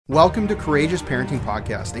Welcome to Courageous Parenting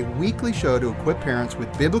Podcast, a weekly show to equip parents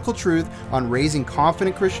with biblical truth on raising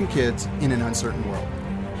confident Christian kids in an uncertain world.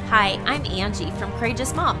 Hi, I'm Angie from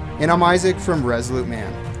Courageous Mom. And I'm Isaac from Resolute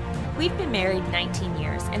Man. We've been married 19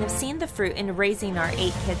 years and have seen the fruit in raising our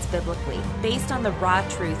 8 kids biblically, based on the raw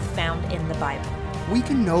truth found in the Bible. We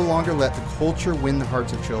can no longer let the culture win the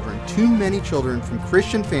hearts of children. Too many children from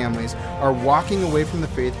Christian families are walking away from the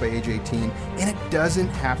faith by age 18, and it doesn't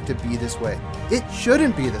have to be this way. It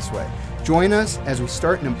shouldn't be this way. Join us as we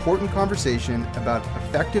start an important conversation about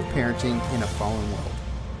effective parenting in a fallen world.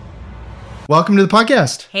 Welcome to the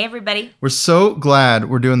podcast. Hey, everybody. We're so glad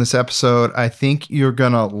we're doing this episode. I think you're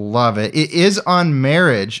going to love it. It is on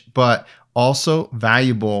marriage, but also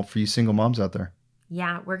valuable for you single moms out there.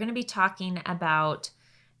 Yeah, we're going to be talking about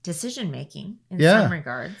decision-making in some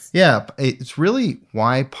regards. Yeah, it's really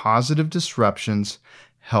why positive disruptions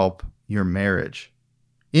help your marriage.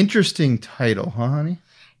 Interesting title, huh, honey?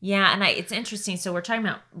 Yeah, and it's interesting. So we're talking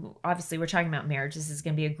about marriage. This is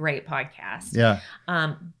going to be a great podcast. Yeah.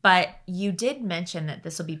 But you did mention that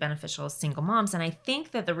this will be beneficial as single moms. And I think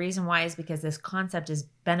that the reason why is because this concept is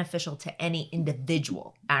beneficial to any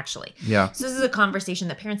individual, actually. Yeah. So this is a conversation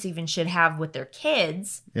that parents even should have with their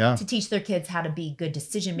kids to teach their kids how to be good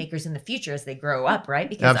decision makers in the future as they grow up, right?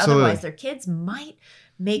 Because otherwise their kids might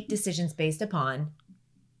make decisions based upon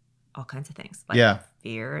all kinds of things like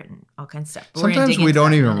fear and all kinds of stuff. But sometimes we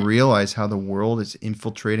don't even realize how the world is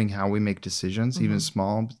infiltrating how we make decisions, even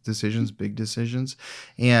small decisions, big decisions.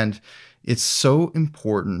 And it's so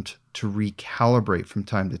important to recalibrate from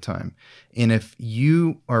time to time. And if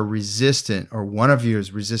you are resistant or one of you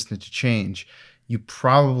is resistant to change, you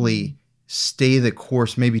probably stay the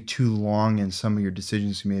course maybe too long in some of your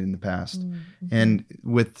decisions you made in the past. And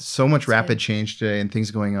with so much rapid change today and things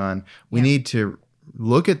going on, we need to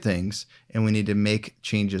look at things and we need to make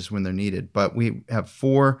changes when they're needed. But we have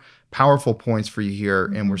 4 powerful points for you here,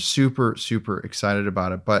 and we're super, super excited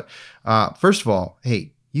about it. But first of all,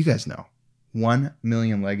 hey, you guys know 1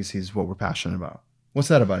 million legacies is what we're passionate about. What's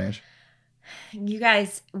that about, Ange? You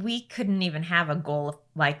guys, we couldn't even have a goal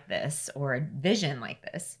like this or a vision like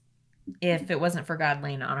this if it wasn't for God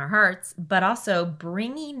laying on our hearts, but also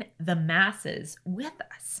bringing the masses with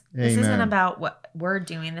us. Amen. This isn't about what we're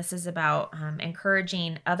doing. This is about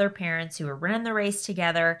encouraging other parents who are running the race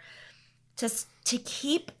together to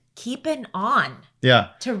keep keeping on. Yeah.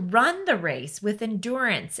 To run the race with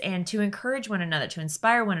endurance and to encourage one another, to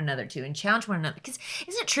inspire one another, to and challenge one another. Because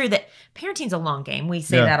isn't it true that parenting's a long game? We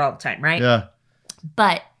say that all the time, right? Yeah.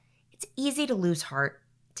 But it's easy to lose heart,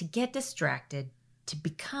 to get distracted, to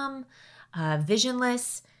become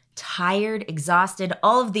visionless, tired, exhausted,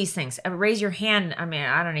 all of these things. Raise your hand. I mean,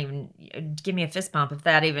 I don't even, give me a fist bump if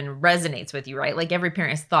that even resonates with you, right? Like every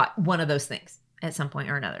parent has thought one of those things at some point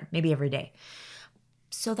or another, maybe every day.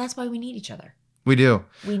 So that's why we need each other. We do.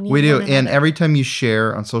 We do. And every time you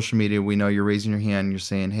share on social media, we know you're raising your hand and you're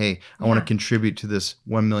saying, hey, I want to contribute to this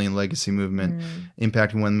 1 million legacy movement,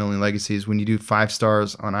 impacting 1 million legacies. When you do 5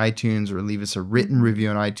 stars on iTunes or leave us a written review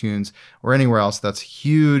on iTunes or anywhere else, that's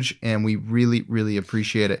huge. And we really, really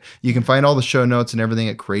appreciate it. You can find all the show notes and everything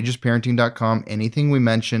at courageousparenting.com. Anything we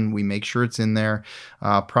mention, we make sure it's in there.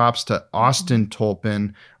 Props to Austin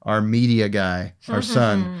Tolpin, our media guy, our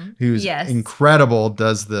son, who's incredible,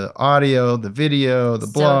 does the audio, the video, the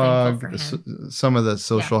blog, some of the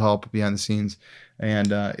social help behind the scenes.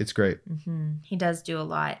 And it's great. He does do a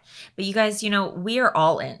lot. But you guys, we are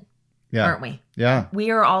all in, aren't we? Yeah. We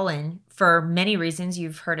are all in for many reasons.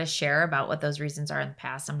 You've heard us share about what those reasons are in the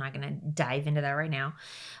past. I'm not going to dive into that right now.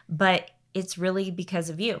 But it's really because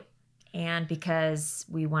of you and because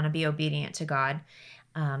we want to be obedient to God,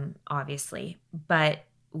 obviously. But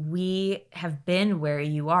we have been where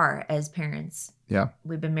you are as parents. Yeah.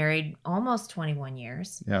 We've been married almost 21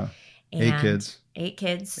 years. Yeah. 8 kids. 8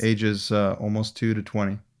 kids. Ages almost 2 to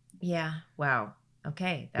 20. Yeah. Wow.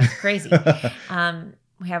 Okay. That's crazy.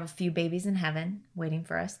 We have a few babies in heaven waiting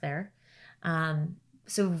for us there.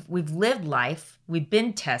 So we've lived life. We've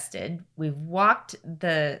been tested. We've walked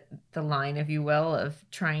the line, if you will, of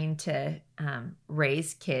trying to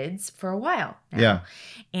raise kids for a while now. Yeah.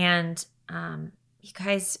 And you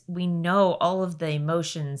guys, we know all of the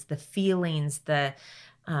emotions, the feelings, the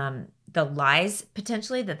lies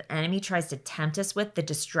potentially that the enemy tries to tempt us with, the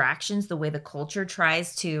distractions, the way the culture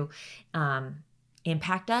tries to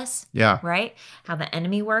impact us. Yeah. Right? How the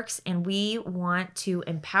enemy works. And we want to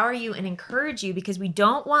empower you and encourage you because we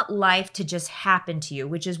don't want life to just happen to you,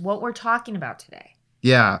 which is what we're talking about today.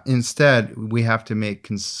 Yeah. Instead, we have to make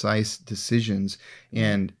concise decisions.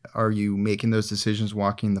 And are you making those decisions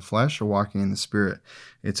walking in the flesh or walking in the spirit?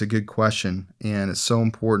 It's a good question. And it's so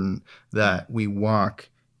important that we walk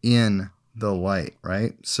in the light,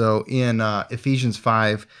 right? So in Ephesians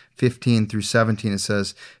 5:15-17, it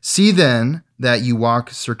says, "See then that you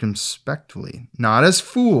walk circumspectly, not as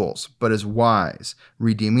fools, but as wise,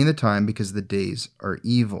 redeeming the time because the days are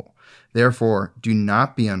evil. Therefore, do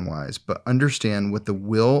not be unwise, but understand what the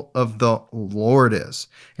will of the Lord is."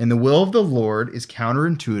 And the will of the Lord is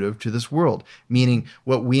counterintuitive to this world, meaning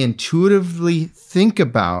what we intuitively think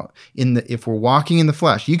about if we're walking in the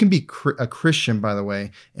flesh. You can be a Christian, by the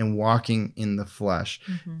way, and walking in the flesh.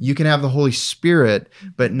 Mm-hmm. You can have the Holy Spirit,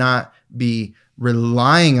 but not be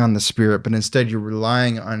relying on the Spirit, but instead you're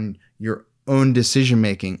relying on your own decision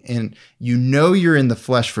making. And you know you're in the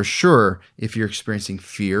flesh for sure if you're experiencing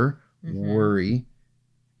fear, worry,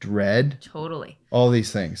 dread. Totally. All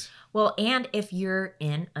these things. Well, and if you're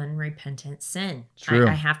in unrepentant sin. True.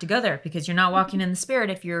 I have to go there because you're not walking in the Spirit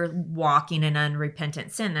if you're walking in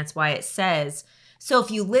unrepentant sin. That's why it says, so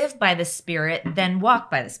if you live by the Spirit, then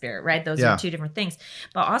walk by the Spirit, right? Those are two different things.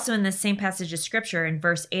 But also in the same passage of Scripture, in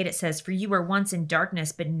verse 8, it says, "For you were once in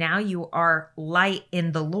darkness, but now you are light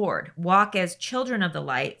in the Lord. Walk as children of the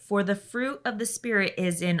light, for the fruit of the Spirit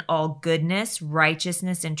is in all goodness,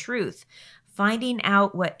 righteousness, and truth, finding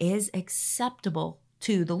out what is acceptable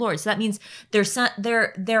to the Lord." So that means there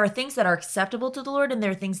are things that are acceptable to the Lord, and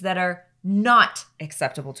there are things that are not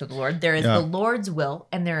acceptable to the Lord. There is the Lord's will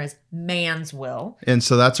and there is man's will. And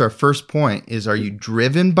so that's our first point is, are you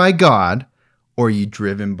driven by God or are you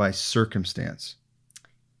driven by circumstance?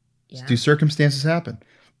 Yeah. Do circumstances happen?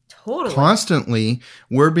 Totally. Constantly,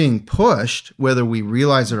 we're being pushed, whether we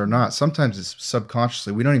realize it or not. Sometimes it's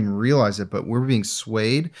subconsciously. We don't even realize it, but we're being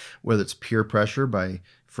swayed, whether it's peer pressure by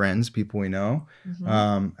friends, people we know,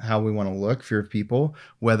 how we want to look, fear of people,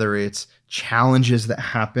 whether it's challenges that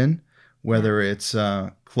happen, whether it's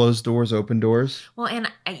closed doors, open doors. Well, and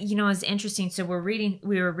it's interesting. So we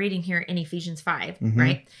were reading here in Ephesians 5,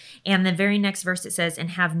 right? And the very next verse it says,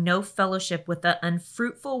 "And have no fellowship with the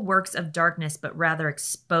unfruitful works of darkness, but rather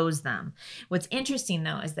expose them." What's interesting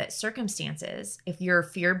though is that circumstances, if you're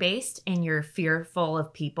fear-based and you're fearful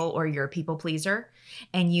of people or you're a people pleaser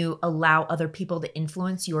and you allow other people to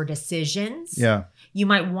influence your decisions, you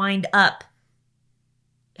might wind up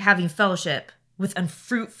having fellowship with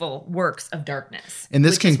unfruitful works of darkness, and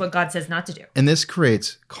this is what God says not to do. And this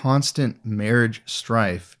creates constant marriage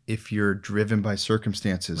strife if you're driven by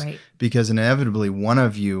circumstances, right? Because inevitably one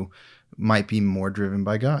of you might be more driven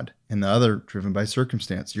by God and the other driven by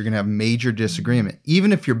circumstance. You're going to have major disagreement.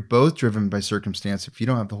 Even if you're both driven by circumstance, if you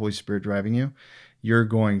don't have the Holy Spirit driving you, you're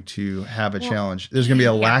going to have a challenge. There's going to be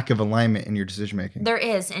a lack of alignment in your decision making. There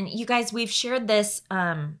is. And you guys, we've shared this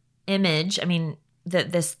image. I mean,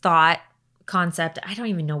 this thought concept. I don't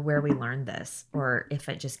even know where we learned this or if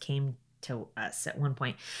it just came to us at one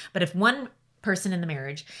point. But if one person in the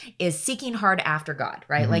marriage is seeking hard after God,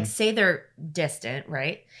 right? Like say they're distant,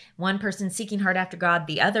 right? One person seeking hard after God,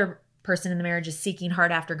 the other person in the marriage is seeking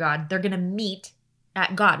hard after God. They're going to meet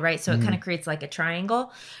at God, right? So it kind of creates like a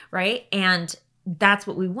triangle, right? And that's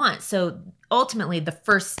what we want. So ultimately, the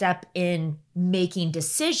first step in making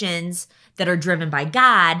decisions that are driven by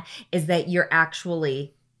God is that you're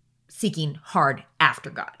actually seeking hard after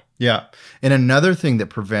God. Yeah. And another thing that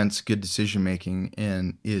prevents good decision making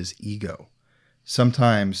is ego.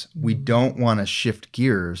 Sometimes we don't want to shift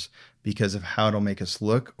gears because of how it'll make us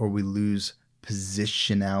look, or we lose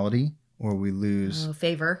positionality, or we lose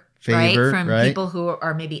favor, right? From people who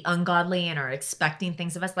are maybe ungodly and are expecting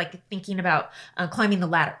things of us, like thinking about climbing the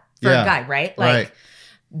ladder for a guy, right? Like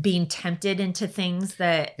being tempted into things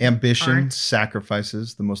that ambition,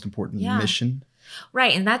 sacrifices, the most important mission.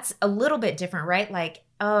 Right. And that's a little bit different, right? Like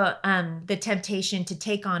the temptation to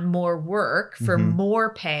take on more work for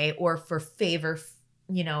more pay or for favor,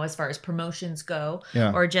 as far as promotions go,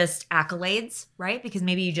 or just accolades, right? Because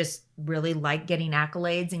maybe you just really like getting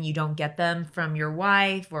accolades and you don't get them from your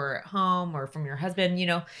wife or at home or from your husband,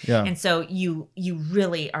 And so you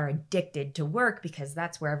really are addicted to work because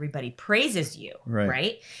that's where everybody praises you,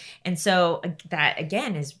 right? And so that,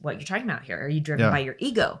 again, is what you're talking about here. Are you driven by your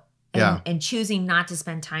ego? And choosing not to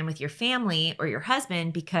spend time with your family or your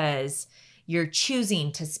husband because you're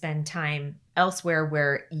choosing to spend time elsewhere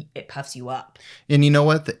where it puffs you up. And you know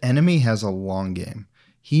what? The enemy has a long game.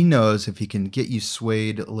 He knows if he can get you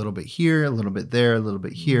swayed a little bit here, a little bit there, a little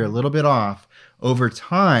bit here, a little bit off, over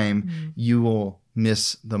time, you will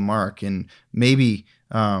miss the mark. And maybe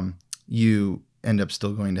you end up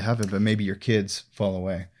still going to heaven, but maybe your kids fall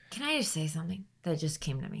away. Can I just say something that just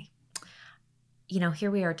came to me?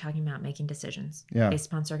 Here we are talking about making decisions based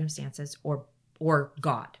upon circumstances or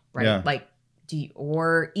God, right? Yeah. Like,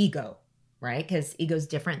 or ego, right? Because ego is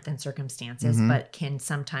different than circumstances, but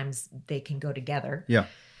they can go together. Yeah.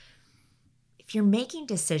 if you're making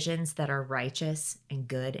decisions that are righteous and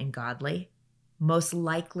good and godly, most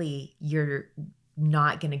likely you're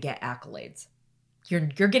not going to get accolades. You're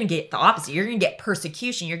going to get the opposite. You're going to get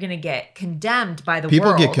persecution. You're going to get condemned by the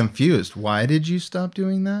People world. get confused. Why did you stop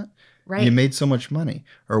doing that? Right. You made so much money.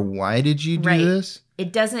 Or why did you do Right. this?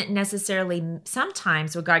 It doesn't necessarily,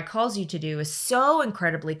 sometimes what God calls you to do is so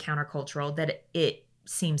incredibly countercultural that it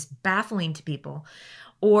seems baffling to people.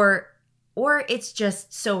 Or it's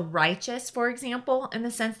just so righteous, for example, in the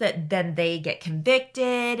sense that then they get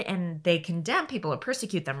convicted and they condemn people or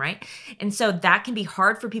persecute them, right? And so that can be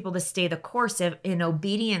hard for people to stay the course in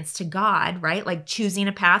obedience to God, right? Like choosing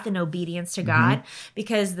a path in obedience to God,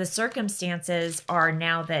 because the circumstances are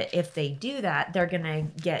now that if they do that, they're going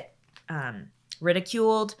to get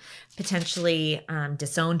ridiculed, potentially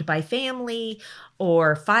disowned by family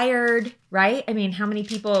or fired, right? I mean, how many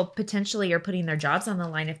people potentially are putting their jobs on the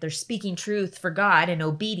line if they're speaking truth for God and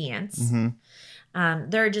obedience?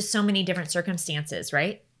 There are just so many different circumstances,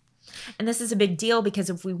 right? And this is a big deal because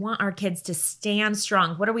if we want our kids to stand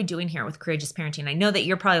strong, what are we doing here with courageous parenting? I know that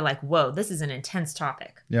you're probably like, whoa, this is an intense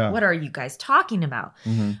topic. Yeah. What are you guys talking about?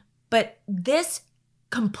 But this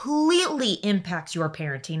completely impacts your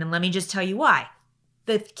parenting. And let me just tell you why.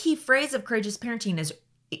 The key phrase of courageous parenting is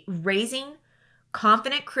raising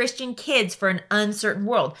confident Christian kids for an uncertain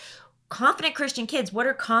world. Confident Christian kids, what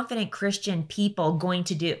are confident Christian people going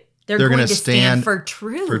to do? They're going to stand for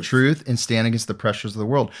truth. For truth and stand against the pressures of the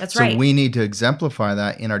world. That's right. So we need to exemplify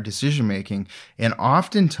that in our decision making. And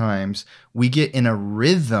oftentimes we get in a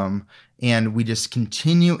rhythm and we just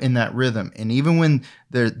continue in that rhythm. And even when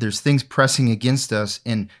there's things pressing against us,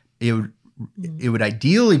 and it would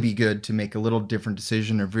ideally be good to make a little different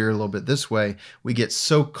decision or veer a little bit this way, we get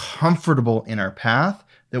so comfortable in our path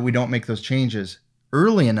that we don't make those changes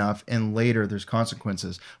early enough, and later there's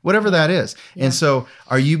consequences, whatever that is. Yeah. And so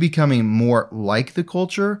are you becoming more like the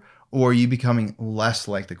culture, or are you becoming less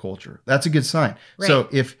like the culture? That's a good sign. Right. So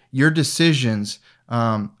if your decisions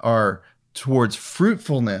are towards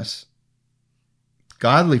fruitfulness,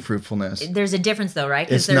 godly fruitfulness. There's a difference though, right?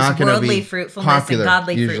 Because It's not there's gonna worldly be fruitfulness popular, and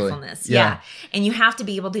godly usually. fruitfulness. Yeah. Yeah. And you have to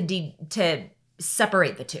be able to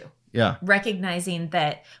separate the two. Yeah. Recognizing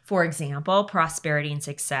that, for example, prosperity and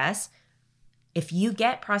success, if you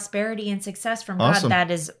get prosperity and success from Awesome. God,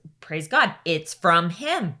 that is, praise God, it's from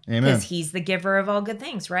Him. Amen. Because He's the giver of all good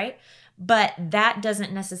things, right? But that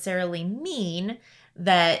doesn't necessarily mean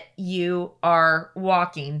that you are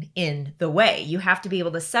walking in the way. You have to be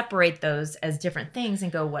able to separate those as different things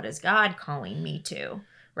and go, what is God calling me to?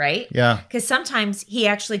 Right? Yeah. Because sometimes He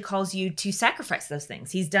actually calls you to sacrifice those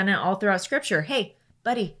things. He's done it all throughout Scripture. Hey,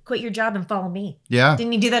 buddy, quit your job and follow me. Yeah.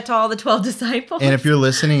 Didn't He do that to all the 12 disciples? And if you're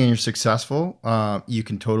listening and you're successful, you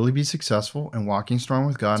can totally be successful and walking strong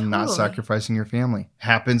with God and not Totally. sacrificing your family.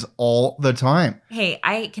 Happens all the time. Hey,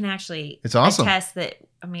 I can actually It's awesome. attest that,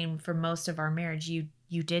 I mean, for most of our marriage, you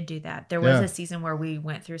did do that. There was Yeah. a season where we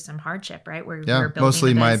went through some hardship, right? Where we Yeah. were building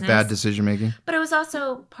Mostly a my business. bad decision making. But it was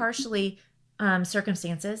also partially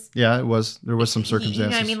circumstances. Yeah, it was. There was some You know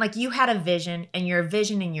circumstances. what I mean? Like you had a vision, and your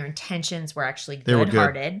vision and your intentions were actually They were good.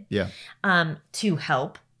 good-hearted. Yeah. To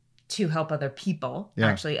help other people, Yeah.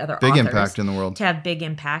 actually other Big authors, impact in the world. to have big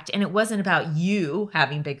impact. And it wasn't about you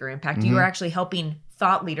having bigger impact. You Mhm. were actually helping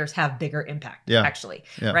thought leaders have bigger impact, Yeah. actually.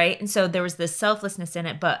 Yeah. Right. And so there was this selflessness in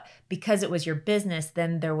it, but because it was your business,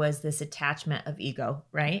 then there was this attachment of ego,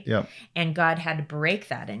 right? Yeah. And God had to break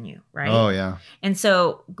that in you, right? Oh, yeah. And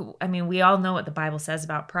so, I mean, we all know what the Bible says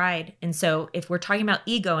about pride. And so if we're talking about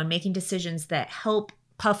ego and making decisions that help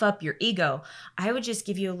puff up your ego, I would just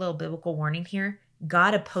give you a little biblical warning here.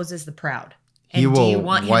 God opposes the proud. And He do will you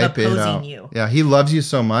want Him wipe it out. opposing you? Yeah, He loves you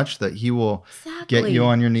so much that He will Exactly. get you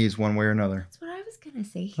on your knees one way or another. That's what I was going to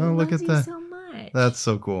say. He Oh, look loves at you that. so much. That's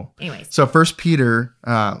so cool. Anyways. So 1 Peter,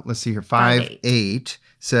 let's see here, 5:8 5:8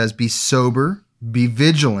 says, "Be sober, be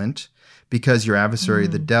vigilant, because your adversary,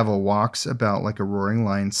 Mm. the devil, walks about like a roaring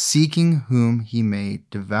lion, seeking whom he may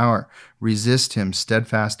devour. Resist him,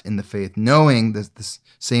 steadfast in the faith, knowing that the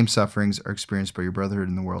same sufferings are experienced by your brotherhood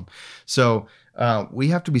in the world." So we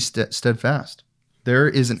have to be steadfast. There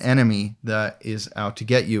is an enemy that is out to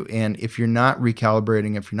get you. And if you're not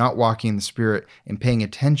recalibrating, if you're not walking in the Spirit and paying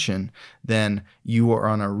attention, then you are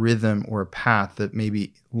on a rhythm or a path that may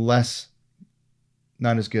be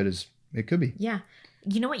not as good as it could be. Yeah.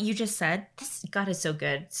 You know what you just said? This God is so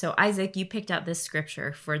good. So Isaac, you picked out this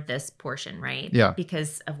scripture for this portion, right? Yeah.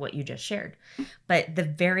 Because of what you just shared. But the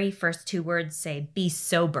very first two words say, be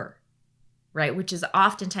sober, right? Which is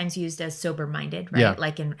oftentimes used as sober-minded, right? Yeah.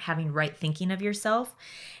 Like in having right thinking of yourself.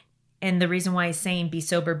 And the reason why he's saying be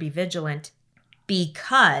sober, be vigilant,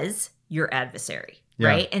 because your adversary. Yeah.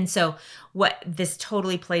 right? And so what this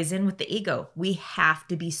totally plays in with the ego, we have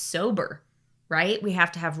to be sober, right? We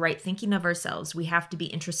have to have right thinking of ourselves. We have to be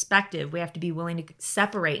introspective. We have to be willing to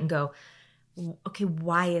separate and go, okay,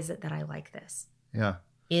 why is it that I like this? Yeah.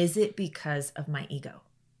 Is it because of my ego?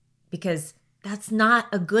 Because that's not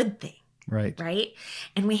a good thing. Right. Right.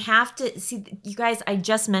 And we have to see, you guys, I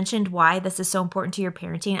just mentioned why this is so important to your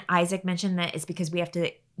parenting. Isaac mentioned that it's because we have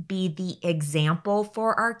to be the example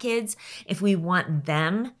for our kids if we want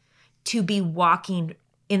them to be walking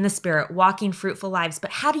in the Spirit, walking fruitful lives.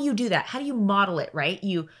 But how do you do that? How do you model it, right?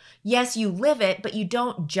 Yes, you live it, but you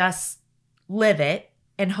don't just live it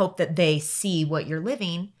and hope that they see what you're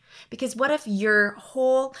living. Because what if your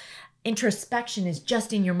whole introspection is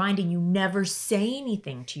just in your mind and you never say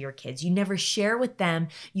anything to your kids? You never share with them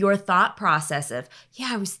your thought process of, yeah,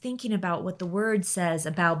 I was thinking about what the word says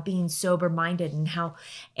about being sober-minded and how,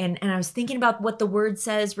 and I was thinking about what the word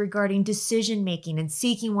says regarding decision-making and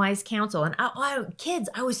seeking wise counsel. And kids,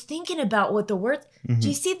 I was thinking about what the word, do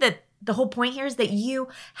you see that the whole point here is that you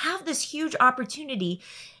have this huge opportunity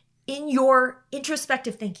in your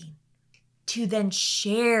introspective thinking to then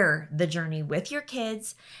share the journey with your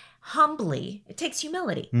kids humbly. It takes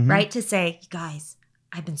humility, right? To say, you guys,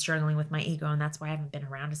 I've been struggling with my ego and that's why I haven't been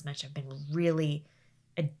around as much. I've been really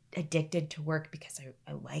addicted to work because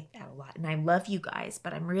I like that a lot. And I love you guys,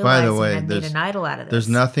 but I'm realizing I've made an idol out of this. There's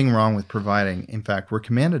nothing wrong with providing. In fact, we're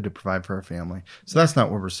commanded to provide for our family. So that's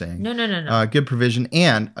not what we're saying. No. Good provision.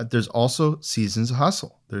 And there's also seasons of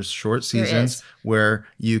hustle. There's short seasons where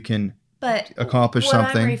you can accomplish what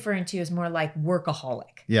something. I'm referring to is more like workaholic.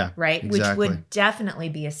 Yeah. Right? Exactly. Which would definitely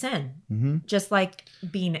be a sin. Just like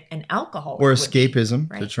being an alcoholic. Or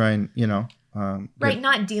escapism right? to try and,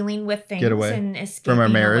 not dealing with things get away and escaping from our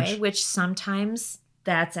marriage. away, which sometimes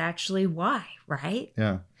that's actually why, right?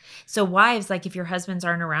 Yeah. So wives, like if your husbands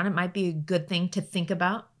aren't around, it might be a good thing to think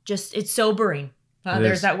about. Just, it's sobering.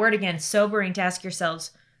 There's that word again, sobering, to ask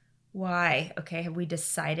yourselves, why? Okay, have we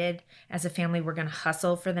decided as a family we're going to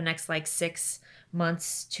hustle for the next 6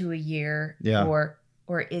 months to a year? Yeah. Or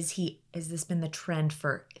has this been the trend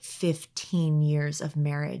for 15 years of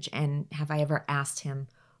marriage? And have I ever asked him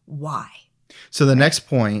why? So the next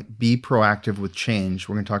point, be proactive with change.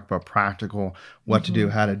 We're going to talk about practical, what to do,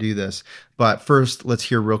 how to do this. But first, let's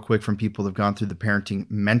hear real quick from people that have gone through the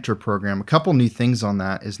Parenting Mentor Program. A couple new things on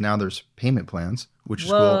that is now there's payment plans, which is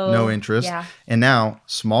cool, no interest. Yeah. And now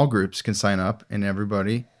small groups can sign up and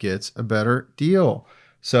everybody gets a better deal.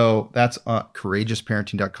 So that's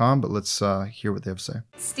courageousparenting.com, but let's hear what they have to say.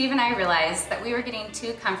 Steve and I realized that we were getting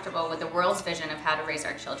too comfortable with the world's vision of how to raise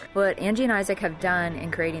our children. What Angie and Isaac have done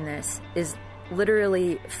in creating this is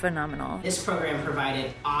literally phenomenal. This program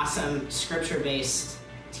provided awesome scripture-based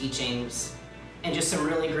teachings and just some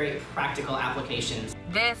really great practical applications.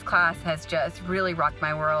 This class has just really rocked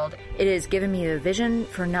my world. It has given me a vision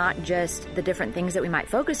for not just the different things that we might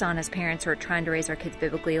focus on as parents who are trying to raise our kids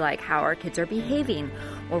biblically, like how our kids are behaving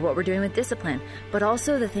or what we're doing with discipline, but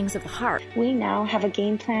also the things of the heart. We now have a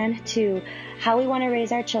game plan to how we want to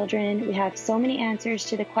raise our children. We have so many answers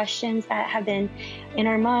to the questions that have been in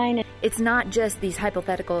our mind. It's not just these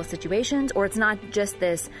hypothetical situations, or it's not just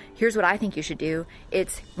this, here's what I think you should do.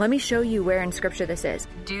 It's, let me show you where in Scripture this is.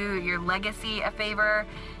 Do your legacy a favor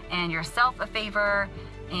and yourself a favor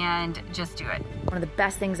and just do it. One of the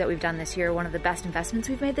best things that we've done this year, one of the best investments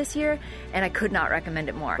we've made this year, and I could not recommend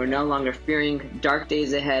it more. We're no longer fearing dark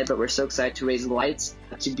days ahead, but we're so excited to raise lights,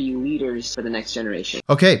 to be leaders for the next generation.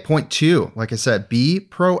 Okay, point 2, like I said, be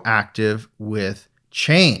proactive with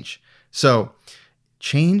change. So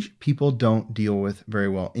change people don't deal with very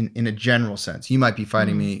well in a general sense. You might be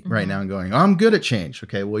fighting me right now and going, I'm good at change.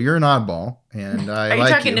 Okay, well, you're an oddball and I Are like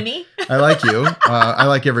you talking to me? I like you. I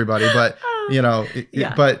like everybody, but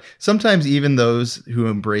but sometimes even those who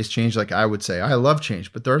embrace change, like I would say, I love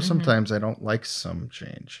change, but there are sometimes I don't like some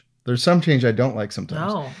change. There's some change I don't like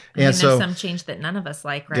sometimes. No. There's some change that none of us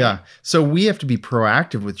like, right? Yeah. So we have to be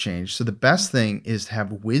proactive with change. So the best thing is to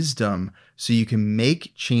have wisdom so you can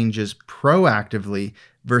make changes proactively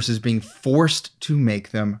versus being forced to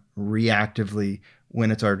make them reactively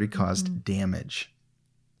when it's already caused damage.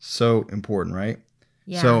 So important, right?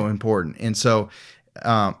 Yeah. So important. And so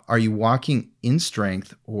are you walking in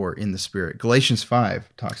strength or in the Spirit? Galatians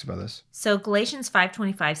 5 talks about this. So Galatians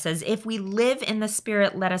 5:25 says, if we live in the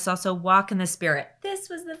Spirit, let us also walk in the Spirit. This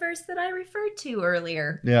was the verse that I referred to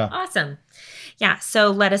earlier. Yeah. Awesome. Yeah.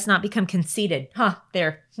 So let us not become conceited.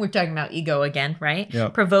 There. We're talking about ego again, right? Yeah.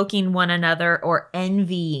 Provoking one another or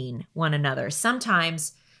envying one another.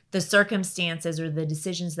 Sometimes the circumstances or the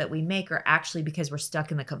decisions that we make are actually because we're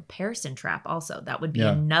stuck in the comparison trap also. That would be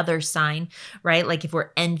another sign, right? Like if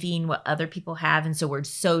we're envying what other people have, and so we're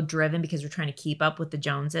so driven because we're trying to keep up with the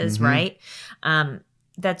Joneses, right?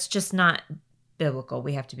 That's just not biblical.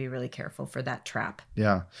 We have to be really careful for that trap.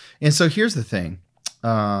 Yeah. And so here's the thing.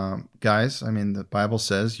 Guys, I mean, the Bible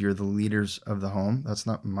says you're the leaders of the home. That's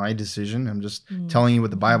not my decision. I'm just telling you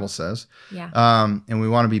what the Bible says. Yeah. And we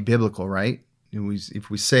want to be biblical, right? If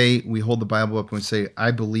we say, we hold the Bible up and we say,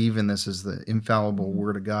 I believe in this as the infallible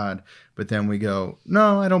word of God, but then we go,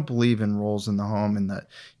 no, I don't believe in roles in the home and that,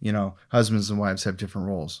 you know, husbands and wives have different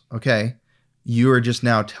roles. Okay. You are just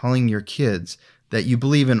now telling your kids that you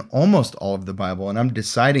believe in almost all of the Bible, and I'm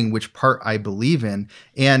deciding which part I believe in.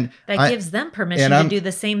 And that gives them permission to do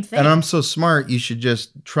the same thing. And I'm so smart, you should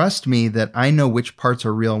just trust me that I know which parts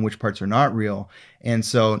are real and which parts are not real. And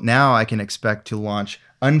so now I can expect to launch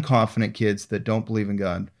unconfident kids that don't believe in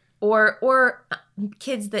God. Or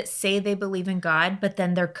kids that say they believe in God, but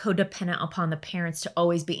then they're codependent upon the parents to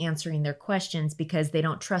always be answering their questions because they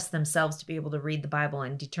don't trust themselves to be able to read the Bible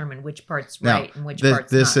and determine which part's right and which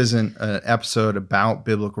part's not. This isn't an episode about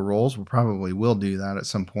biblical roles. We probably will do that at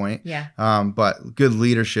some point. Yeah. But good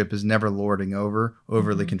leadership is never lording over,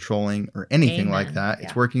 overly controlling, or anything like that.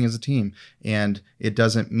 It's working as a team. And it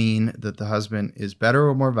doesn't mean that the husband is better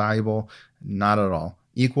or more valuable. Not at all.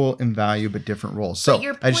 Equal in value, but different roles. So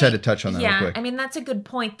I just had to touch on that real quick. I mean, that's a good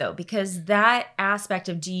point, though, because that aspect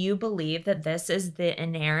of, do you believe that this is the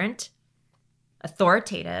inerrant,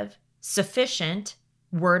 authoritative, sufficient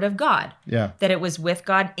word of God? Yeah. That it was with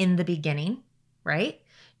God in the beginning, right?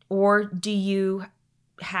 Or do you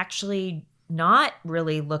actually not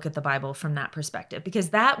really look at the Bible from that perspective? Because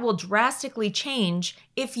that will drastically change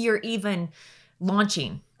if you're even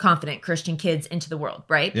launching confident Christian kids into the world,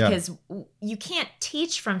 right? Yeah. Because you can't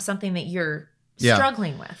teach from something that you're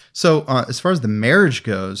struggling with. So as far as the marriage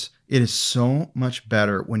goes, it is so much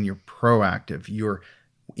better when you're proactive. You're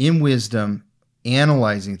in wisdom,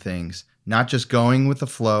 analyzing things, not just going with the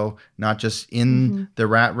flow, not just in the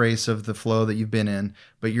rat race of the flow that you've been in,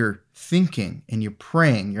 but you're thinking and you're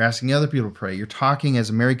praying. You're asking other people to pray. You're talking as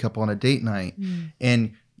a married couple on a date night,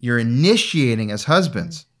 and you're initiating as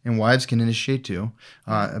husbands. And wives can initiate too,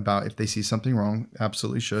 about if they see something wrong,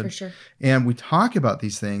 absolutely should. For sure. And we talk about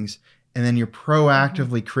these things, and then you're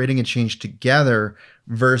proactively creating a change together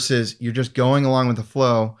versus you're just going along with the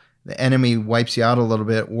flow. The enemy wipes you out a little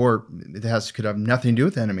bit, or it could have nothing to do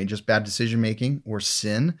with the enemy, just bad decision making or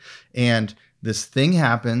sin. And this thing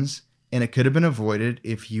happens, and it could have been avoided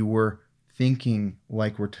if you were thinking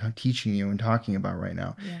like we're teaching you and talking about right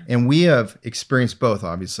now. Yeah. And we have experienced both,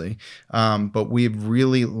 obviously, but we've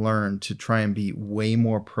really learned to try and be way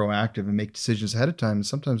more proactive and make decisions ahead of time. And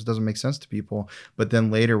sometimes it doesn't make sense to people, but then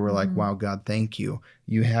later we're like, wow, God, thank you.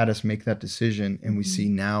 You had us make that decision, and we see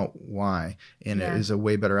now why, and it is a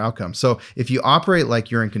way better outcome. So if you operate like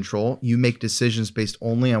you're in control, you make decisions based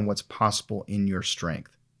only on what's possible in your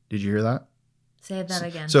strength. Did you hear that? Say that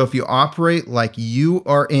again. So if you operate like you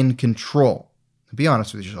are in control, be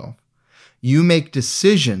honest with yourself, you make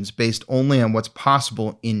decisions based only on what's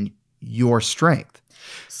possible in your strength.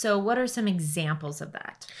 So what are some examples of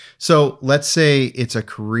that? So let's say it's a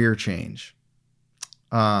career change.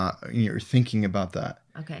 You're thinking about that.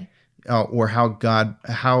 Okay. Or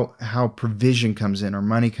how provision comes in, or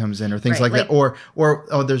money comes in, or things like that. Or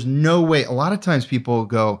there's no way. A lot of times people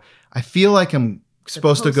go, I feel like I'm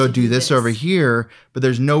supposed to go do this over here, but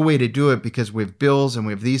there's no way to do it because we have bills and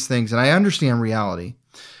we have these things. And I understand reality,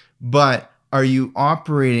 but are you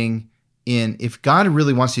operating in, if God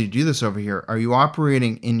really wants you to do this over here, are you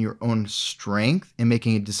operating in your own strength and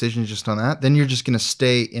making a decision just on that? Then you're just going to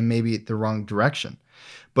stay in maybe the wrong direction.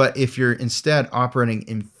 But if you're instead operating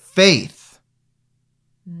in faith,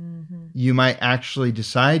 you might actually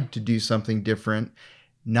decide to do something different,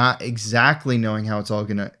 not exactly knowing how it's all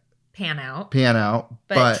going to pan out,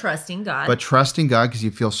 but trusting God. But trusting God because you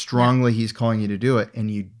feel strongly He's calling you to do it, and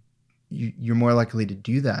you're more likely to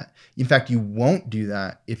do that. In fact, you won't do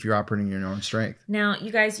that if you're operating in your own strength. Now,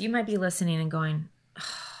 you guys, you might be listening and going, I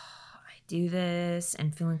do this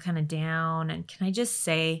and feeling kind of down. And can I just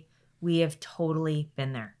say, we have totally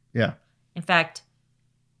been there. Yeah. In fact,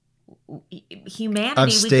 humanity,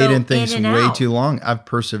 I've stayed in things way out. Too long. I've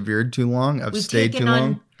persevered too long. We've stayed too long.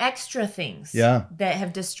 Taken on extra things that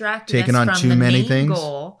have distracted us from too the many main things.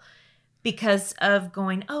 Goal because of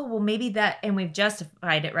going, oh, well, maybe that, and we've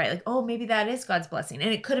justified it, right? Like, oh, maybe that is God's blessing.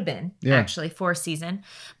 And it could have been actually for a season.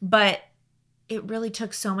 But it really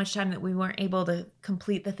took so much time that we weren't able to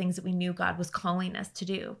complete the things that we knew God was calling us to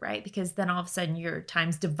do, right? Because then all of a sudden your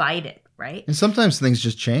time's divided, right? And sometimes things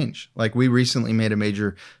just change. Like we recently made a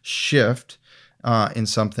major shift in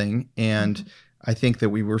something, and I think that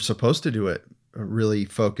we were supposed to do it really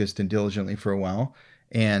focused and diligently for a while.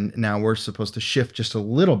 And now we're supposed to shift just a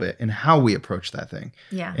little bit in how we approach that thing.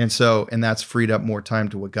 Yeah. And that's freed up more time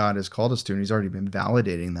to what God has called us to. And he's already been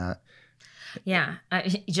validating that. Yeah.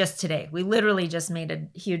 Just today, we literally just made a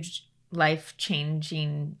huge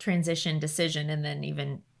life-changing transition decision. And then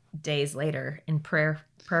even days later in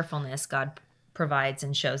prayerfulness, God provides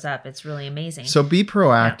and shows up. It's really amazing. So be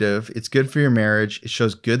proactive. Yeah. It's good for your marriage. It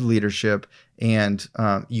shows good leadership, and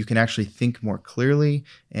you can actually think more clearly,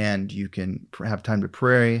 and you can have time to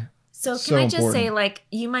pray. So can I just say, like,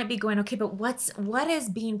 you might be going, okay, but what does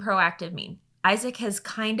being proactive mean? Isaac has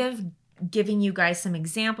kind of giving you guys some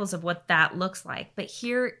examples of what that looks like. But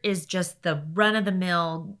here is just the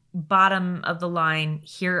run-of-the-mill, bottom of the line.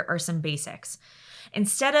 Here are some basics.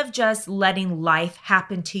 Instead of just letting life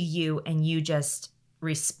happen to you and you just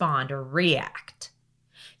respond or react,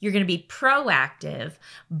 you're going to be proactive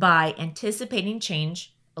by anticipating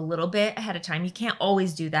change a little bit ahead of time. You can't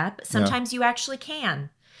always do that, but sometimes you actually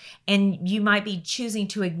can. And you might be choosing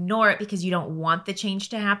to ignore it because you don't want the change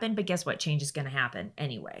to happen, but guess what? Change is going to happen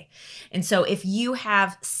anyway. And so if you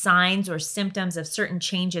have signs or symptoms of certain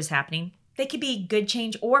changes happening, they could be good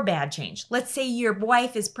change or bad change. Let's say your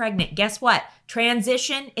wife is pregnant. Guess what?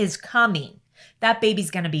 Transition is coming. That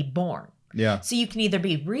baby's going to be born. Yeah. So you can either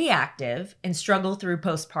be reactive and struggle through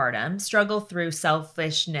postpartum, struggle through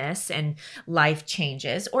selfishness and life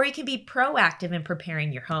changes, or you can be proactive in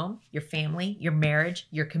preparing your home, your family, your marriage,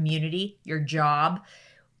 your community, your job,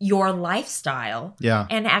 your lifestyle,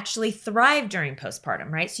 and actually thrive during postpartum,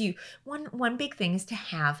 right? So one big thing is to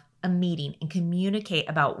have a meeting and communicate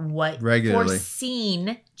about what regularly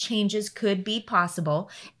foreseen changes could be possible,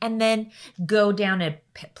 and then go down to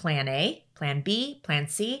plan A, plan B, plan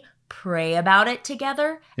C, pray about it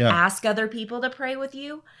together, ask other people to pray with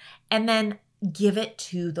you, and then give it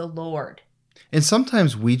to the Lord. And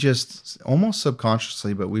sometimes we just almost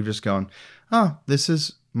subconsciously, but we've just gone, oh, this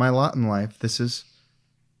is my lot in life. This is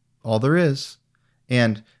all there is.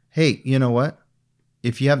 And hey, you know what?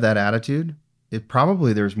 If you have that attitude,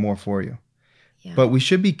 there's more for you. Yeah. But we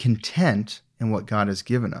should be content in what God has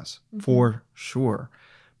given us, for sure.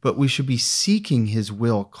 But we should be seeking his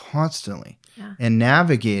will constantly. And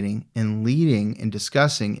navigating and leading and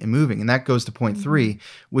discussing and moving. And that goes to point 3,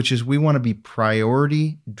 which is we want to be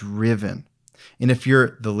priority driven. And if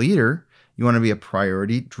you're the leader, you want to be a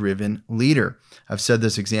priority driven leader. I've said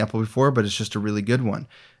this example before, but it's just a really good one.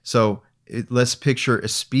 So let's picture a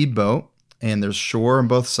speedboat, and there's shore on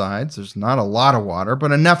both sides. There's not a lot of water,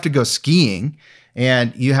 but enough to go skiing.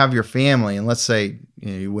 And you have your family, and let's say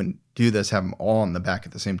you wouldn't do this, have them all in the back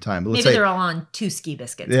at the same time. But let's maybe say they're all on 2 ski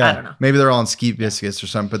biscuits. I don't know. Maybe they're all on ski biscuits or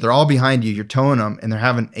something, but they're all behind you. You're towing them, and they're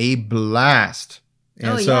having a blast.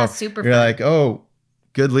 And super you're fun. like, oh,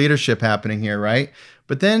 good leadership happening here, right?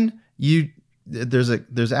 But then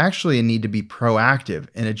there's actually a need to be proactive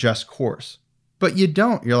and adjust course. But you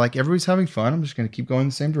don't. You're like, everybody's having fun. I'm just going to keep going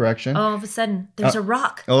the same direction. All of a sudden, there's a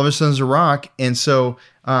rock. All of a sudden, there's a rock. And so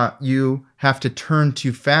you have to turn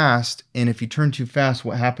too fast. And if you turn too fast,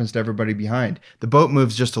 what happens to everybody behind? The boat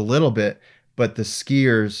moves just a little bit, but the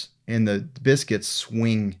skiers and the biscuits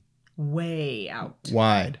swing way out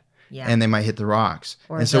wide. Yeah. And they might hit the rocks.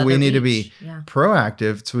 Or and so we need to be Yeah.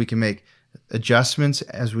 proactive so we can make adjustments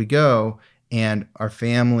as we go. And our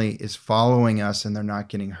family is following us, and they're not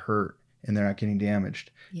getting hurt. And they're not getting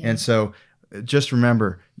damaged. Yeah. And so just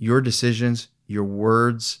remember your decisions, your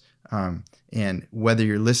words, and whether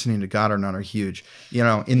you're listening to God or not are huge. You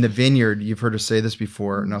know, in the vineyard, you've heard us say this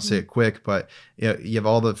before, and I'll say it quick, but you have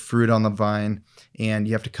all the fruit on the vine, and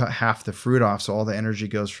you have to cut half the fruit off. So all the energy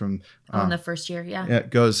goes from in the first year. Yeah.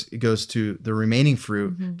 It goes to the remaining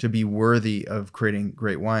fruit to be worthy of creating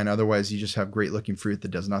great wine. Otherwise, you just have great looking fruit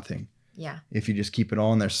that does nothing. Yeah. If you just keep it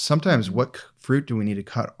all in there. Sometimes what fruit do we need to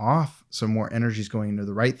cut off so more energy is going into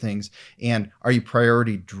the right things? And are you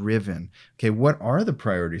priority driven? Okay, what are the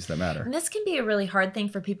priorities that matter? And this can be a really hard thing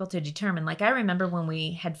for people to determine. Like I remember when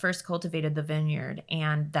we had first cultivated the vineyard,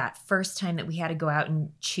 and that first time that we had to go out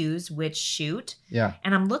and choose which shoot. Yeah.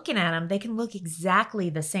 And I'm looking at them, they can look exactly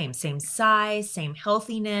the same size, same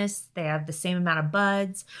healthiness. They have the same amount of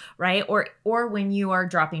buds, right? Or when you are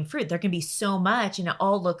dropping fruit, there can be so much and it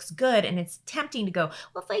all looks good. And it's tempting to go,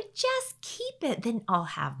 well, if I just keep it, then I'll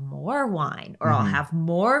have more more wine or I'll have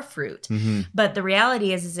more fruit. But the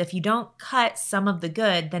reality is if you don't cut some of the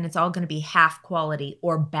good, then it's all going to be half quality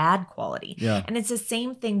or bad quality. Yeah. And it's the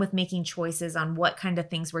same thing with making choices on what kind of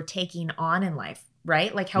things we're taking on in life,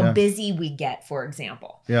 right? Like how busy we get, for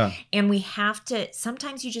example. Yeah. And we have to,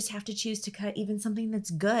 sometimes you just have to choose to cut even something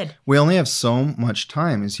that's good. We only have so much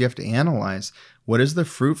time, is you have to analyze what is the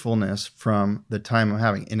fruitfulness from the time I'm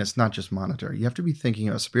having. And it's not just monetary. You have to be thinking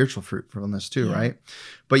of spiritual fruitfulness too, right?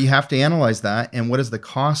 But you have to analyze that. And what is the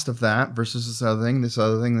cost of that versus this other thing, this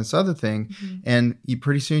other thing, this other thing. And you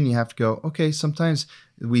pretty soon you have to go, okay, sometimes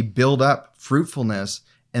we build up fruitfulness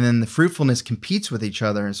and then the fruitfulness competes with each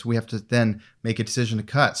other. And so we have to then make a decision to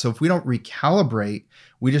cut. So if we don't recalibrate,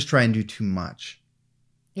 we just try and do too much.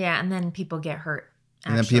 Yeah. And then people get hurt.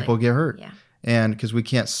 And then people get hurt. Yeah. And because we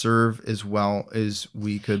can't serve as well as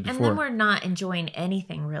we could before. And then we're not enjoying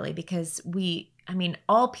anything really because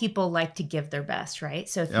all people like to give their best, right?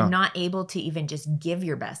 So if you're not able to even just give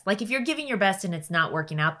your best, like if you're giving your best and it's not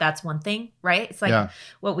working out, that's one thing, right? It's like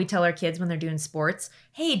what we tell our kids when they're doing sports.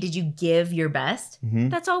 Hey, did you give your best?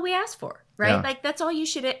 That's all we ask for, right? Yeah. Like that's all you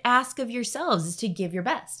should ask of yourselves is to give your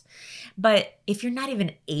best. But if you're not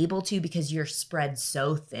even able to because you're spread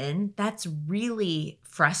so thin, that's really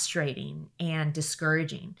frustrating and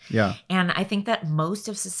discouraging. Yeah. And I think that most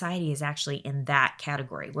of society is actually in that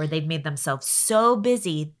category where they've made themselves so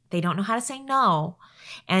busy, they don't know how to say no.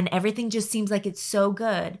 And everything just seems like it's so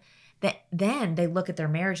good that then they look at their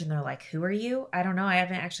marriage and they're like, who are you? I don't know. I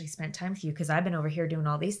haven't actually spent time with you because I've been over here doing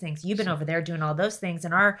all these things. You've been over there doing all those things.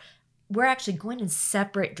 And we're actually going in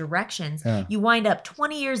separate directions. Yeah. You wind up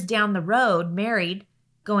 20 years down the road, married,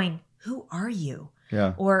 going, who are you?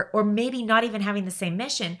 Yeah. Or maybe not even having the same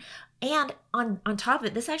mission. And on top of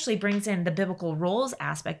it, this actually brings in the biblical roles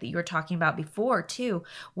aspect that you were talking about before too,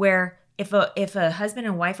 where if a husband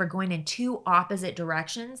and wife are going in two opposite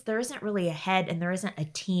directions, there isn't really a head and there isn't a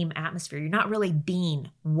team atmosphere. You're not really being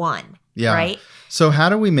one, right? So how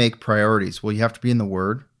do we make priorities? Well, you have to be in the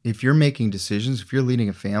Word. If you're making decisions, if you're leading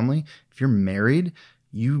a family, if you're married,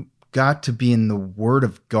 you got to be in the Word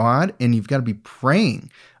of God and you've got to be praying.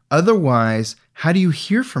 Otherwise, how do you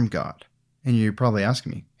hear from God? And you're probably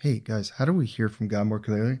asking me, hey guys, how do we hear from God more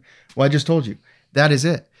clearly? Well, I just told you, that is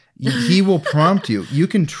it. He will prompt you. You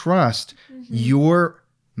can trust your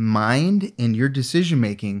mind and your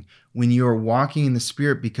decision-making when you are walking in the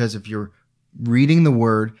Spirit because if you're reading the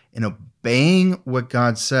Word and obeying what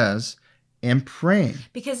God says and praying.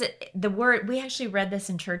 Because the Word, we actually read this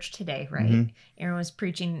in church today, right? Aaron was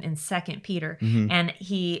preaching in 2 Peter, and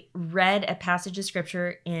he read a passage of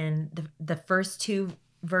Scripture in the first two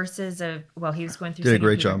verses of, he was going through 2 Did a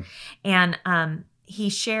great Peter. job. And he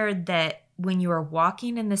shared that when you are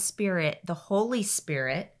walking in the Spirit, the Holy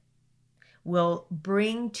Spirit will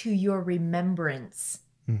bring to your remembrance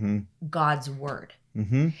God's Word.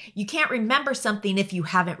 You can't remember something if you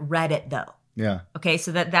haven't read it, though. Yeah. Okay,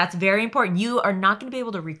 so that's very important. You are not going to be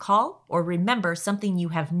able to recall or remember something you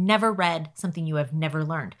have never read, something you have never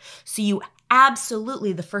learned. So you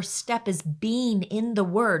absolutely, the first step is being in the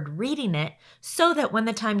Word, reading it, so that when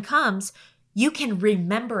the time comes, you can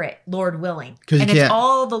remember it, Lord willing. And it's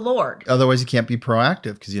all the Lord. Otherwise, you can't be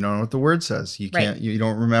proactive because you don't know what the Word says. You can't. You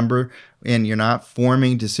don't remember, and you're not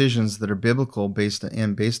forming decisions that are biblical based on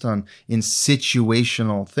in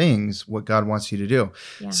situational things. What God wants you to do.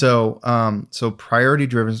 Yeah. So priority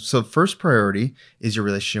driven. So first priority is your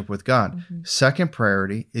relationship with God. Second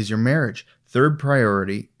priority is your marriage. Third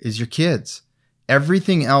priority is your kids.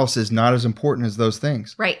 Everything else is not as important as those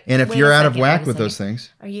things. Right. And if you're out of whack with those things.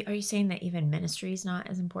 Are you saying that even ministry is not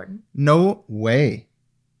as important? No way.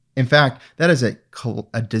 In fact, that is a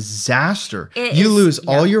disaster. You lose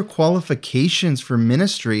all your qualifications for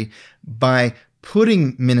ministry by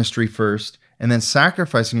putting ministry first and then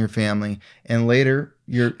sacrificing your family, and later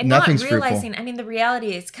nothing's fruitful. The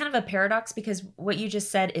reality is kind of a paradox because what you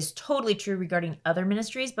just said is totally true regarding other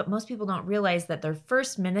ministries, but most people don't realize that their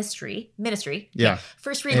first first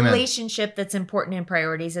relationship that's important in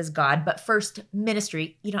priorities is God, but first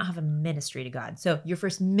ministry, you don't have a ministry to God. So your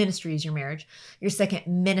first ministry is your marriage. Your second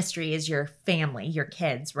ministry is your family, your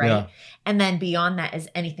kids, right? Yeah. And then beyond that is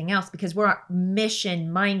anything else because we're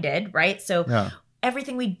mission minded, right? So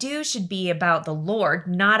everything we do should be about the Lord,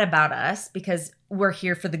 not about us, because we're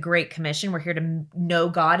here for the Great Commission. We're here to know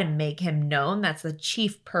God and make Him known. That's the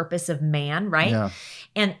chief purpose of man, right? Yeah.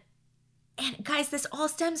 And guys, this all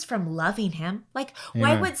stems from loving Him. Like,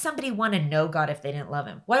 why would somebody want to know God if they didn't love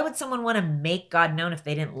Him? Why would someone want to make God known if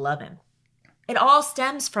they didn't love Him? It all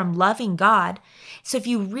stems from loving God. So if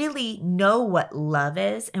you really know what love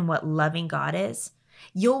is and what loving God is,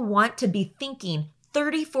 you'll want to be thinking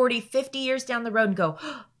 30, 40, 50 years down the road and go,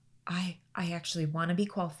 I actually want to be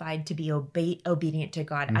qualified to be obedient to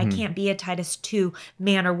God. I can't be a Titus 2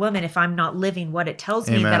 man or woman if I'm not living what it tells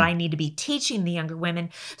me that I need to be teaching the younger women.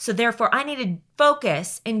 So therefore, I need to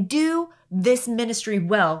focus and do this ministry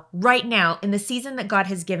well right now in the season that God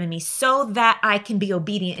has given me so that I can be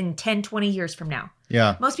obedient in 10, 20 years from now.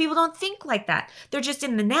 Yeah. Most people don't think like that. They're just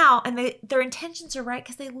in the now, and their intentions are right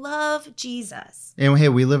because they love Jesus. And hey,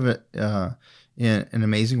 we live in an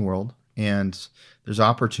amazing world, and there's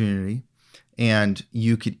opportunity, and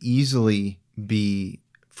you could easily be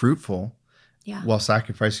fruitful while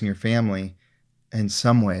sacrificing your family in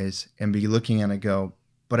some ways and be looking at it and go,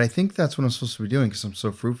 but I think that's what I'm supposed to be doing because I'm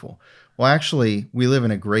so fruitful. Well, actually, we live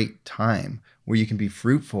in a great time where you can be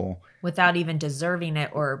fruitful without even deserving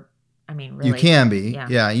it, or I mean, really, you can be.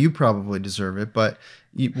 Yeah, you probably deserve it. But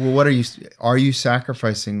what are you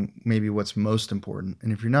sacrificing maybe what's most important?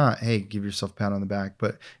 And if you're not, hey, give yourself a pat on the back.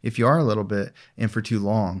 But if you are a little bit and for too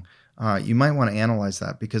long, you might want to analyze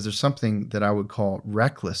that, because there's something that I would call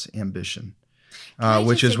reckless ambition,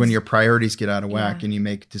 which is when your priorities get out of whack and you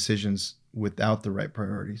make decisions without the right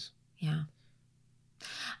priorities. Yeah.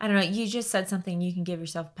 I don't know. You just said something. You can give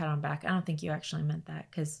yourself a pat on the back. I don't think you actually meant that,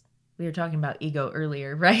 because we were talking about ego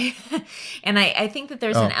earlier, right? And I think that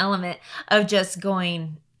there's an element of just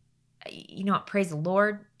going, you know what, praise the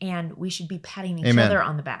Lord, and we should be patting each other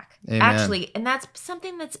on the back. Amen. Actually, and that's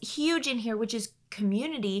something that's huge in here, which is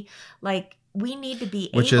community. Like, we need to be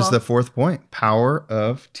Which is the fourth point, power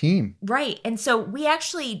of team. Right. And so we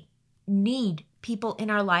actually need people in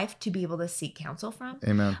our life to be able to seek counsel from.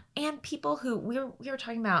 Amen. And people who we were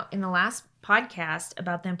talking about in the last podcast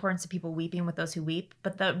about the importance of people weeping with those who weep.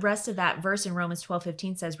 But the rest of that verse in Romans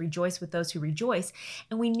 12:15 says, rejoice with those who rejoice.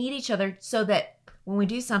 And we need each other so that when we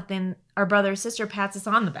do something, our brother or sister pats us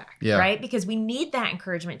on the back, right? Because we need that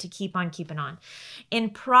encouragement to keep on keeping on.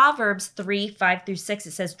 In Proverbs 3:5-6,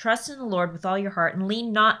 it says, trust in the Lord with all your heart and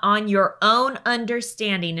lean not on your own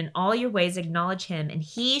understanding. In all your ways acknowledge him, and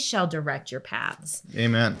he shall direct your paths.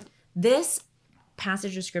 Amen. This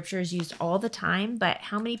passage of scripture is used all the time, but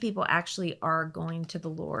how many people actually are going to the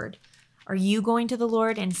Lord? Are you going to the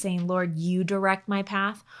Lord and saying, Lord, you direct my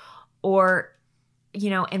path? Or,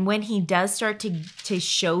 you know, and when he does start to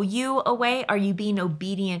show you a way, are you being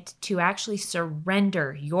obedient to actually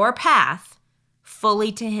surrender your path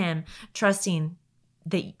fully to him, trusting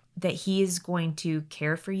that he is going to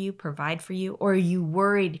care for you, provide for you? Or are you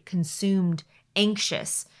worried, consumed,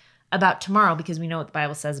 anxious about tomorrow? Because we know what the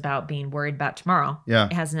Bible says about being worried about tomorrow. Yeah.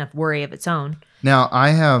 It has enough worry of its own. Now,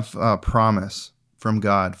 I have a promise from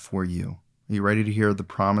God for you. Are you ready to hear the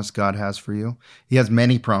promise God has for you? He has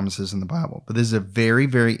many promises in the Bible, but this is a very,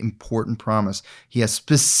 very important promise he has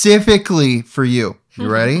specifically for you. You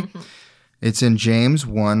ready? It's in James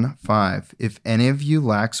 1:5. If any of you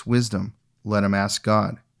lacks wisdom, let him ask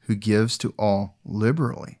God, who gives to all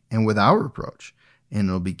liberally and without reproach, and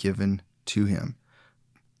it'll be given to him.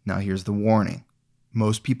 Now, here's the warning.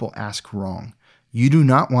 Most people ask wrong. You do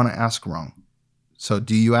not want to ask wrong. So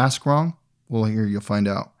do you ask wrong? Well, here you'll find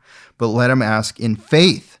out. But let him ask in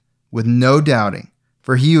faith with no doubting.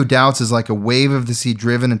 For he who doubts is like a wave of the sea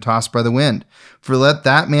driven and tossed by the wind. For let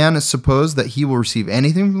that man suppose that he will receive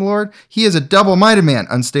anything from the Lord. He is a double-minded man,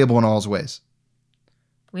 unstable in all his ways.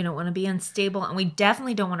 We don't want to be unstable, and we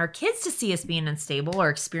definitely don't want our kids to see us being unstable or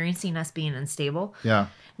experiencing us being unstable. Yeah.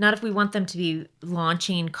 Not if we want them to be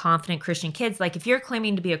launching confident Christian kids. Like if you're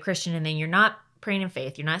claiming to be a Christian and then you're not praying in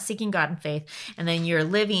faith, you're not seeking God in faith, and then you're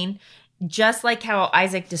living just like how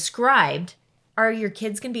Isaac described, are your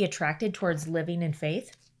kids going to be attracted towards living in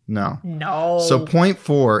faith? No. So point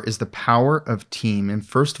 4 is the power of team. And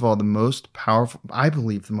first of all, I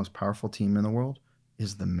believe the most powerful team in the world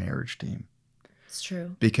is the marriage team. It's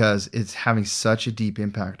true. Because it's having such a deep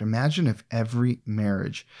impact. Imagine if every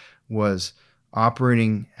marriage was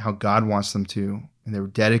operating how God wants them to, and they were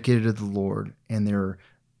dedicated to the Lord, and they're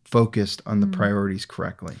focused on the priorities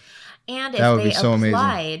correctly. And that if would they be so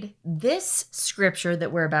applied amazing. this scripture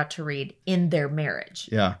that we're about to read in their marriage.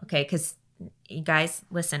 Yeah. Okay, because you guys,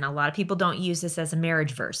 listen, a lot of people don't use this as a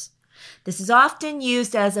marriage verse. This is often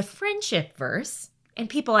used as a friendship verse, and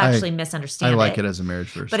people actually misunderstand it. I like it as a marriage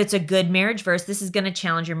verse. But it's a good marriage verse. This is going to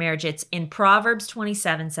challenge your marriage. It's in Proverbs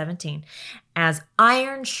 27:17. As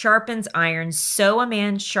iron sharpens iron, so a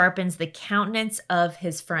man sharpens the countenance of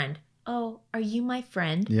his friend. Oh, are you my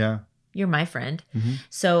friend? Yeah. You're my friend. Mm-hmm.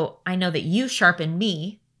 So I know that you sharpen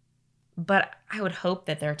me, but I would hope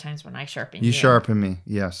that there are times when I sharpen you. You sharpen me.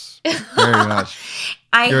 Yes. Very much.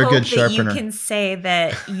 You're a good that sharpener. You can say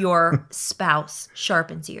that your spouse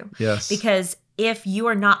sharpens you. Yes. Because if you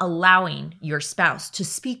are not allowing your spouse to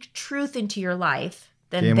speak truth into your life,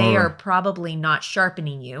 then Game they over. are probably not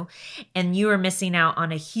sharpening you. And you are missing out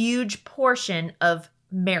on a huge portion of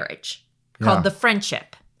marriage called Yeah. the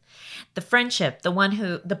friendship. The friendship,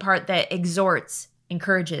 the part that exhorts,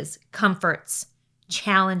 encourages, comforts,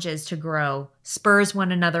 challenges to grow, spurs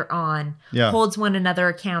one another on, Yeah. holds one another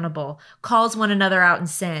accountable, calls one another out in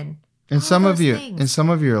sin. And All some of those you, things. and some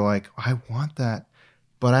of you are like, I want that,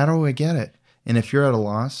 but I don't really get it. And if you're at a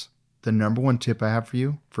loss, the number one tip I have for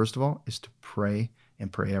you, first of all, is to pray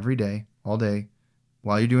and pray every day, all day,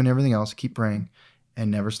 while you're doing everything else. Keep praying and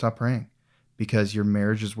never stop praying, because your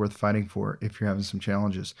marriage is worth fighting for if you're having some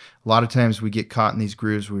challenges. A lot of times we get caught in these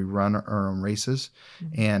grooves. We run our own races,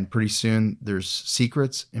 and pretty soon there's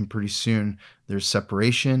secrets, and pretty soon there's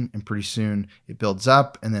separation, and pretty soon it builds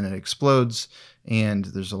up, and then it explodes, and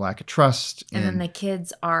there's a lack of trust. And then the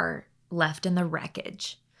kids are left in the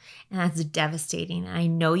wreckage. And that's devastating. And I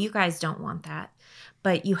know you guys don't want that,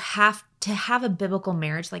 but you have to have a biblical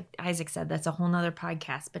marriage. Like Isaac said, that's a whole nother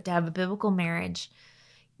podcast. But to have a biblical marriage,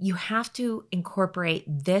 you have to incorporate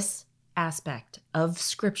this aspect of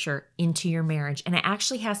Scripture into your marriage. And it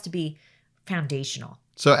actually has to be foundational.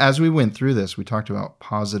 So as we went through this, we talked about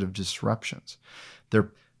positive disruptions.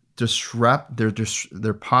 They're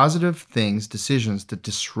positive things, decisions that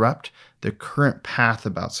disrupt the current path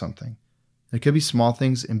about something. It could be small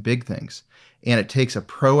things and big things. And it takes a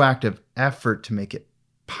proactive effort to make it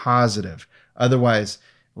positive. Otherwise,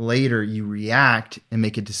 later you react and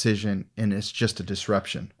make a decision and it's just a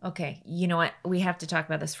disruption. Okay, you know what? We have to talk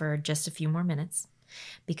about this for just a few more minutes,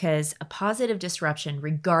 because a positive disruption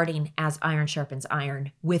regarding as iron sharpens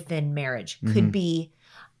iron within marriage could be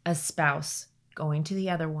a spouse going to the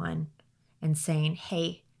other one and saying,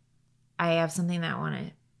 hey, I have something that I want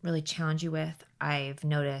to really challenge you with. I've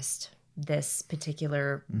noticed this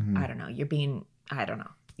particular, I don't know, you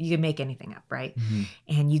can make anything up, right?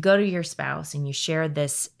 And you go to your spouse and you share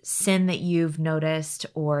this sin that you've noticed,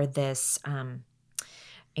 or this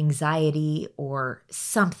anxiety or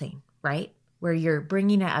something, right? Where you're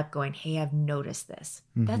bringing it up going, hey, I've noticed this.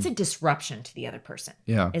 That's a disruption to the other person,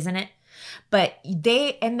 isn't it? But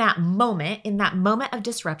in that moment of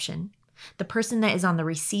disruption, the person that is on the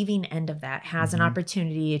receiving end of that has an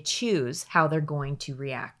opportunity to choose how they're going to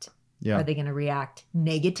react. Yeah. Are they going to react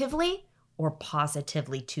negatively or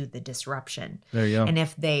positively to the disruption? There you go. And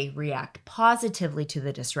if they react positively to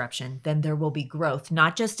the disruption, then there will be growth,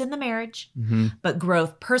 not just in the marriage, but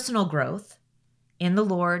growth, personal growth in the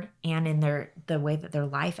Lord and in the way that their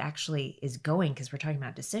life actually is going, because we're talking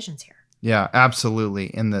about decisions here. Yeah,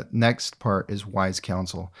 absolutely. And the next part is wise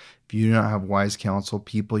counsel. If you do not have wise counsel,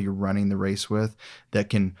 people you're running the race with that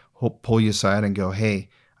can pull you aside and go, hey,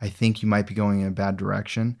 I think you might be going in a bad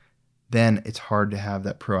direction, then it's hard to have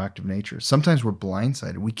that proactive nature. Sometimes we're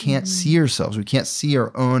blindsided. We can't see ourselves. We can't see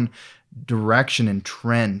our own direction and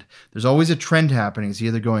trend. There's always a trend happening. It's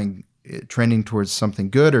either trending towards something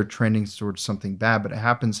good or trending towards something bad, but it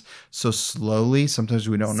happens so slowly. Sometimes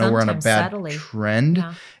we don't know we're on a Sometimes bad subtly. trend,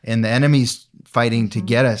 and the enemy's fighting to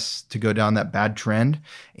get us to go down that bad trend.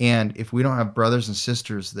 And if we don't have brothers and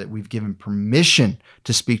sisters that we've given permission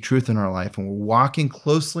to speak truth in our life, and we're walking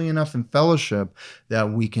closely enough in fellowship that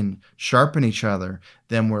we can sharpen each other,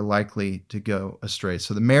 then we're likely to go astray.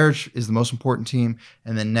 So the marriage is the most important team,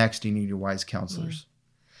 and then next you need your wise counselors.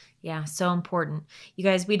 Yeah, so important. You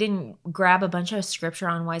guys, we didn't grab a bunch of scripture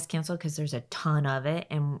on wise counsel because there's a ton of it,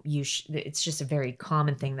 and it's just a very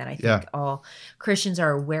common thing that I think all Christians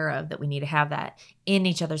are aware of, that we need to have that in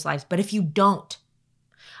each other's lives. But if you don't,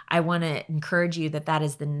 I want to encourage you that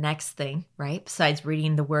is the next thing, right? Besides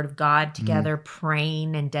reading the Word of God together,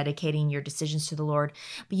 praying and dedicating your decisions to the Lord.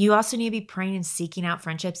 But you also need to be praying and seeking out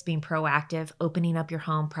friendships, being proactive, opening up your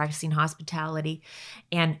home, practicing hospitality,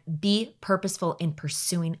 and be purposeful in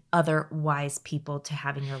pursuing other wise people to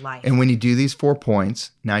have in your life. And when you do these 4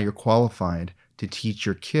 points, now you're qualified to teach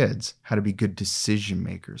your kids how to be good decision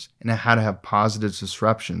makers and how to have positive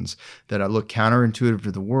disruptions that look counterintuitive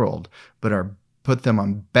to the world, but put them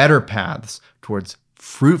on better paths towards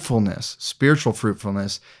fruitfulness, spiritual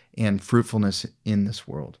fruitfulness, and fruitfulness in this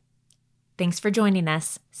world. Thanks for joining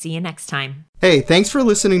us. See you next time. Hey, thanks for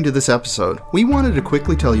listening to this episode. We wanted to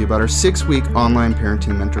quickly tell you about our 6-week online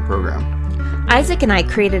parenting mentor program. Isaac and I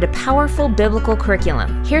created a powerful biblical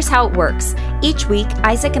curriculum. Here's how it works. Each week,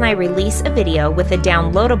 Isaac and I release a video with a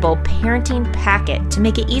downloadable parenting packet to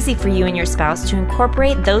make it easy for you and your spouse to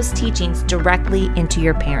incorporate those teachings directly into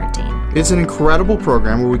your parenting. It's an incredible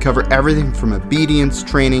program where we cover everything from obedience,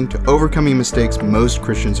 training, to overcoming mistakes most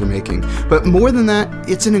Christians are making. But more than that,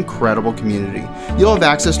 it's an incredible community. You'll have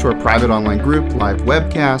access to our private online group, live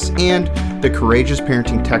webcasts, and the Courageous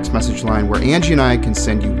Parenting text message line, where Angie and I can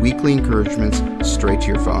send you weekly encouragements straight to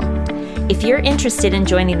your phone. If you're interested in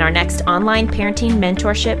joining our next online parenting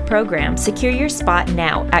mentorship program, secure your spot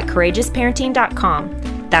now at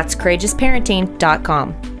courageousparenting.com. That's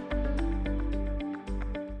courageousparenting.com.